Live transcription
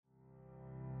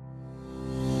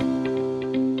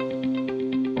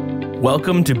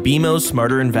Welcome to BMO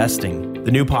Smarter Investing,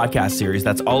 the new podcast series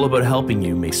that's all about helping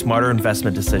you make smarter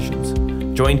investment decisions.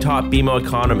 Join top BMO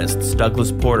economists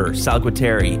Douglas Porter, Sal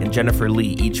Guatieri, and Jennifer Lee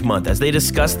each month as they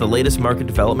discuss the latest market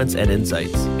developments and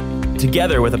insights.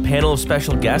 Together with a panel of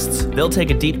special guests, they'll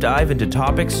take a deep dive into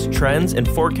topics, trends, and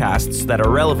forecasts that are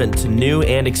relevant to new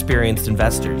and experienced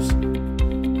investors.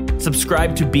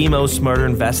 Subscribe to BMO Smarter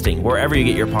Investing wherever you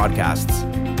get your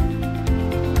podcasts.